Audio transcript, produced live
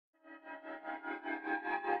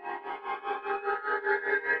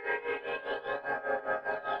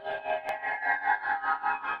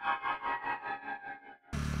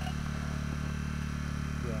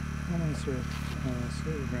swift,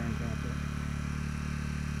 silver ground carpet.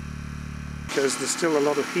 Because there's still a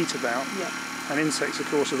lot of heat about, and insects of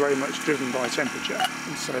course are very much driven by temperature,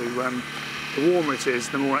 and so the warmer it is,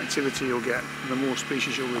 the more activity you'll get, the more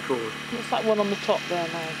species you'll record. What's that one on the top there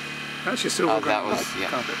now? That's your silver ground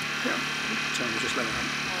carpet. Yeah. So we just let it out.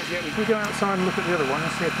 Yeah, we can go outside and look at the other one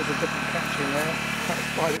and see if there's a different catch in there.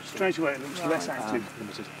 Straight away it looks less active.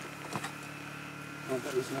 Limited. Oh,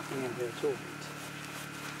 but there's nothing in here at all.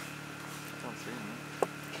 Can't see them.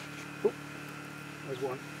 Oh, there's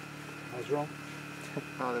one. I was wrong.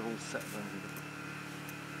 Oh, they've all set there.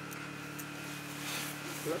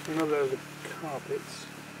 That's another of the carpets.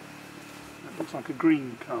 That looks like a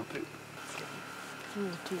green carpet.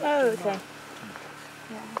 Oh, okay.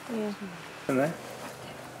 Yeah. And there.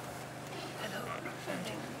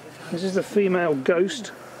 This is the female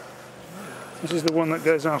ghost. This is the one that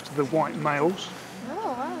goes after the white males. Oh,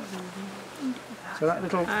 wow. So that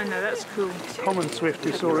little Oh, no, that's cool. common swift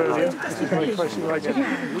you saw earlier, this is very closely related.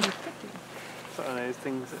 It's one of those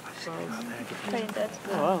things that...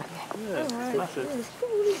 Oh, wow. Yeah, it's massive.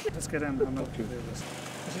 Let's go down and have a look.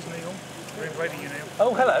 This is Neil. We're inviting you, Neil.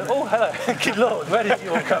 Oh, hello. Oh, hello. Good Lord, where did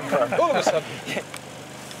you all come from? All of a sudden.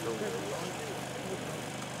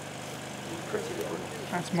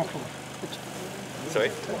 That's mottled.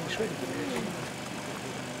 Sorry?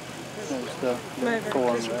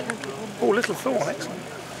 Oh, little thorn, excellent.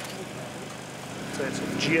 So it's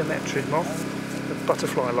a geometric moth, the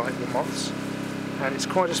butterfly-like moths, and it's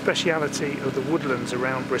quite a speciality of the woodlands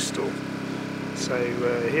around Bristol. So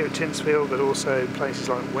here at Tinsfield, but also in places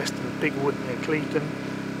like Weston Bigwood near Clevedon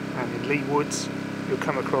and in Lee Woods, you'll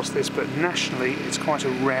come across this, but nationally it's quite a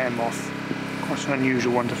rare moth, quite an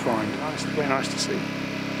unusual one to find. It's very nice to see.